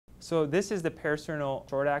So this is the parasternal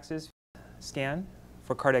short axis scan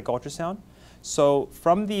for cardiac ultrasound. So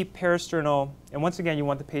from the parasternal, and once again you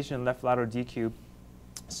want the patient in left lateral decube,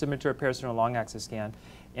 similar to a parasternal long axis scan.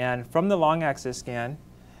 And from the long axis scan,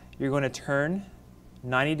 you're going to turn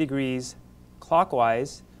 90 degrees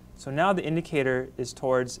clockwise. So now the indicator is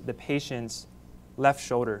towards the patient's left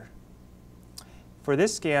shoulder. For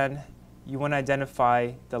this scan, you want to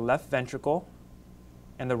identify the left ventricle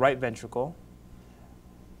and the right ventricle.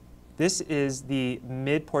 This is the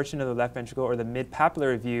mid portion of the left ventricle, or the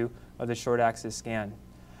mid-papillary view of the short axis scan.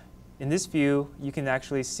 In this view, you can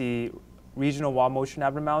actually see regional wall motion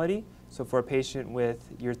abnormality. So for a patient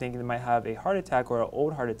with, you're thinking they might have a heart attack or an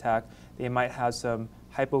old heart attack, they might have some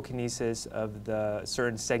hypokinesis of the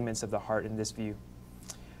certain segments of the heart in this view.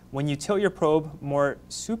 When you tilt your probe more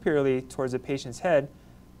superiorly towards the patient's head,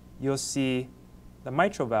 you'll see the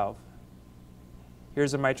mitral valve.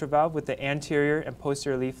 Here's a mitral valve with the anterior and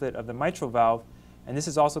posterior leaflet of the mitral valve, and this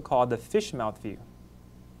is also called the fish mouth view.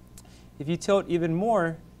 If you tilt even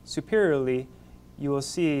more superiorly, you will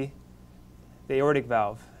see the aortic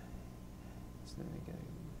valve. So let me get it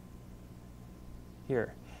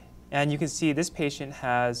here. And you can see this patient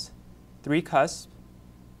has 3 cusps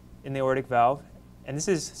in the aortic valve, and this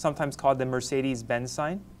is sometimes called the Mercedes-Benz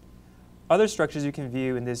sign. Other structures you can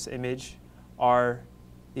view in this image are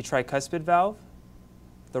the tricuspid valve,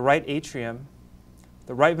 the right atrium,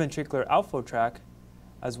 the right ventricular outflow tract,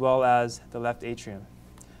 as well as the left atrium.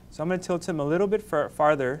 So I'm going to tilt him a little bit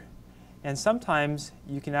farther, and sometimes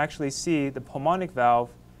you can actually see the pulmonic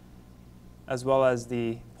valve as well as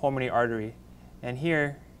the pulmonary artery. And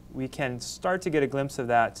here we can start to get a glimpse of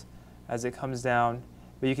that as it comes down,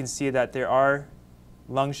 but you can see that there are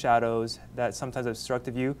lung shadows that sometimes obstruct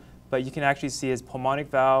the view, but you can actually see his pulmonic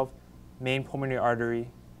valve, main pulmonary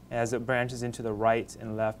artery, as it branches into the right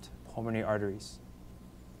and left pulmonary arteries.